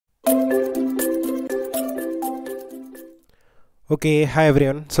Okay, hi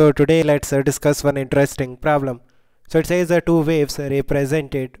everyone. So today let's discuss one interesting problem. So it says the two waves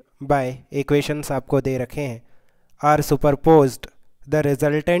represented by equations आपको दे रखे हैं are superposed. The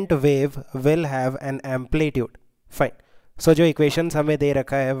resultant wave will have an amplitude. Fine. So जो equations हमें दे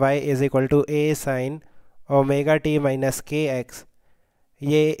रखा है y is equal to a sin omega t minus kx,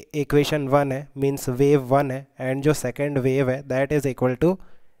 ये equation 1 है, means wave 1 है, and जो second wave है that is equal to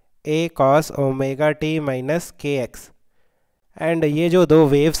a cos omega t minus kx. And ये जो दो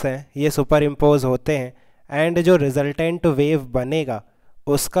वेव्स हैं ये सुपर इम्पोज होते हैं एंड जो रिजल्टेंट वेव बनेगा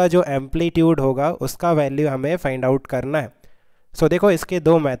उसका जो एम्पलीट्यूड होगा उसका वैल्यू हमें फाइंड आउट करना है। सो देखो इसके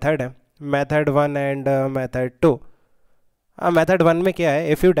दो मेथड हैं, मेथड 1 एंड मेथड 2। मेथड 1 में क्या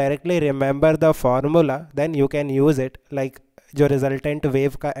है, if you directly remember the formula then you can use it, like जो रिजल्टेंट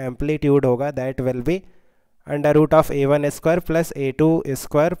वेव का एम्पलीट्यूड होगा that will be under root of a1 square plus a2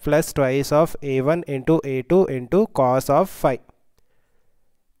 square plus twice of a1 into a2 into cos of five.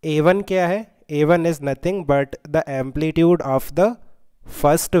 a1 क्या है, a1 is nothing but the amplitude of the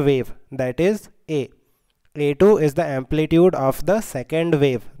first wave that is a, a2 is the amplitude of the second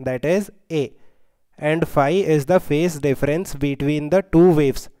wave that is a, and phi is the phase difference between the two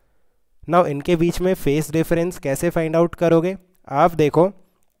waves. Now इनके बीच में phase difference कैसे find out करोगे, आप देखो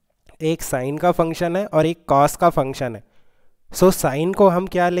एक sign का function है और एक कॉस का फंक्शन है। सो साइन को हम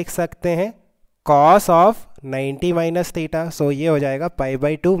क्या लिख सकते हैं, कॉस ऑफ 90 माइनस थीटा, सो ये हो जाएगा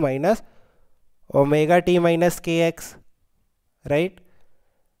π/2 माइनस ओमेगा टी माइनस के एक्स, राइट।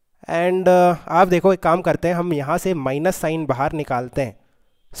 एंड आप देखो एक काम करते हैं, हम यहाँ से माइनस साइन बाहर निकालते हैं।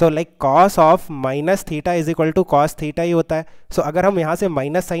 So like cos of minus theta is equal to cos theta ही होता है। सो अगर हम यहाँ से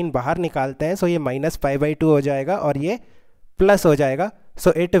माइनस साइन बाहर निकालते हैं सो ये माइनस π/2 हो जाएगा और ये प्लस हो जाएगा।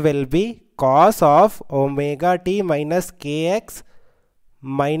 So it will be cos of omega T minus के एक्स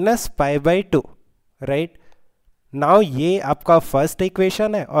माइनस π/2, राइट। नाउ ये आपका फर्स्ट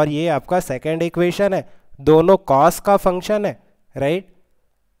इक्वेशन है और ये आपका सेकेंड इक्वेशन है, दोनों कॉस का फंक्शन है, राइट।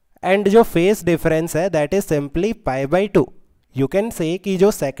 एंड जो फेस डिफरेंस है that is simply π/2। You can say कि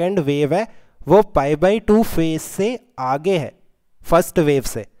जो सेकेंड वेव है वो π/2 फेस से आगे है फर्स्ट वेव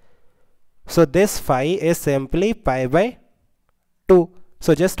से। So this phi is simply π/2।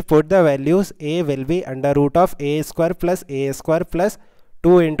 So just put the values, a will be under root of a square plus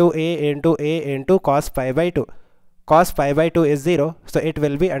 2 into a into cos π/2. Cos π/2 is 0, so it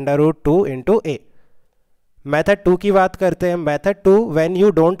will be under root 2 into a. Method 2 की बात करते हैं। Method 2, when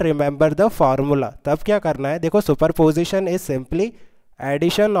you don't remember the formula, तब क्या करना है, देखो superposition is simply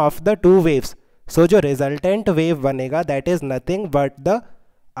addition of the two waves. So जो resultant wave बनेगा that is nothing but the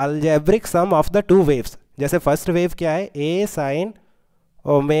algebraic sum of the two waves. जैसे first wave क्या है, a sin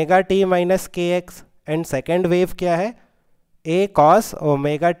omega T minus के एक्स, एंड सेकेंड वेव क्या है, ए cos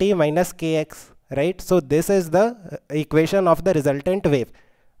omega T minus के x, right. So this is the equation of the resultant wave.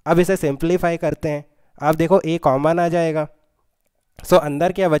 अब इसे simplify करते हैं, आप देखो ए कॉमन आ जाएगा। सो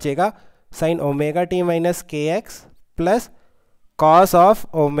अंदर क्या बचेगा, साइन ओमेगा टी माइनस के x plus cos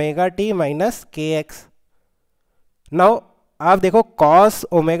of omega T minus के एक्स। नाउ आप देखो कॉस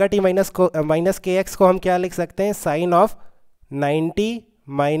ओमेगा टी माइनस के एक्स को हम क्या लिख सकते हैं, sign of 90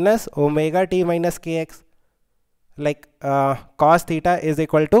 minus omega T minus के x, like cos theta is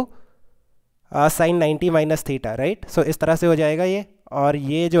equal to sign 90 minus theta, right. सो इस तरह से हो जाएगा ये, और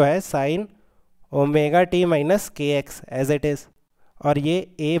ये जो है साइन ओमेगा टी माइनस के एक्स एज इट इज, और ये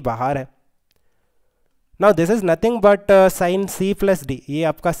ए बाहर है। Now this is nothing but sign C plus D, ये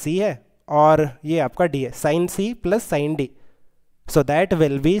आपका सी है और ये आपका डी है, sign C plus sign D. So that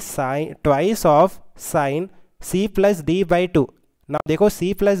will be sign twice of sine c plus D by 2। ना देखो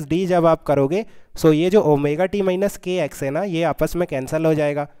c प्लस डी जब आप करोगे सो ये जो ओमेगा टी माइनस के एक्स है ना ये आपस में कैंसिल हो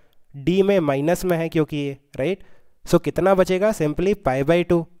जाएगा, d में माइनस में है क्योंकि ये, राइट। सो कितना बचेगा, simply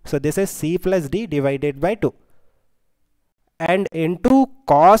π/2। So this is c plus D divided by 2 and into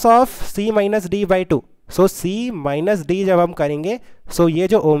cos of c minus D by 2। So c minus D जब हम करेंगे सो ये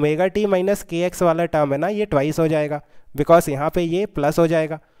जो ओमेगा टी माइनस के एक्स वाला टर्म है ना ये ट्वाइस हो जाएगा, बिकॉज यहाँ पे ये प्लस हो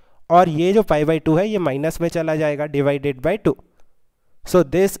जाएगा और ये जो π/2 है ये माइनस में चला जाएगा, divided by 2। So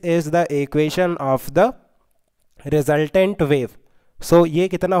this is the equation of the resultant wave. सो ये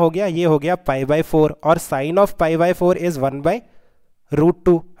कितना हो गया, ये हो गया π/4 और साइन ऑफ π/4 इज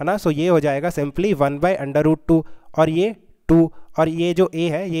 1/√2, है ना। सो ये हो जाएगा सिंपली 1/√2 और ये 2 और ये जो a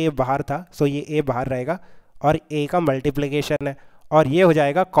है ये बाहर था, सो ये a बाहर रहेगा और a का मल्टीप्लिकेशन है, और ये हो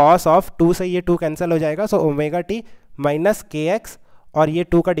जाएगा कॉस ऑफ 2 से ये 2 कैंसिल हो जाएगा। सो ओमेगा टी माइनस के एक्स और ये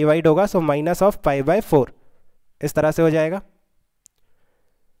 2 का डिवाइड होगा, सो माइनस ऑफ π/4 इस तरह से हो जाएगा।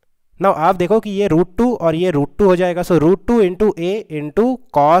 नाउ आप देखो कि ये √2 और ये √2 हो जाएगा, सो √2 into A into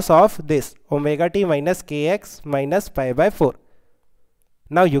cos of this omega T minus के x minus π/4,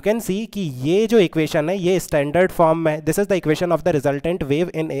 now you can see कि ये जो इक्वेशन है ये स्टैंडर्ड फॉर्म में, this is the equation of the resultant wave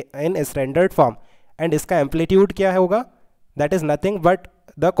in standard form, and इसका एम्पलीट्यूड क्या होगा, that is nothing but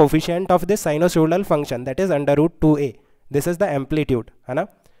the coefficient of this sinusoidal function, that is √2a. This is the amplitude, है ना.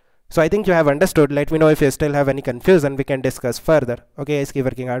 So I think you have understood. Let me know if you still have any confusion. We can discuss further. Okay, guys, keep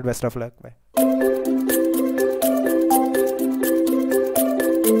working hard. Best of luck. Bye.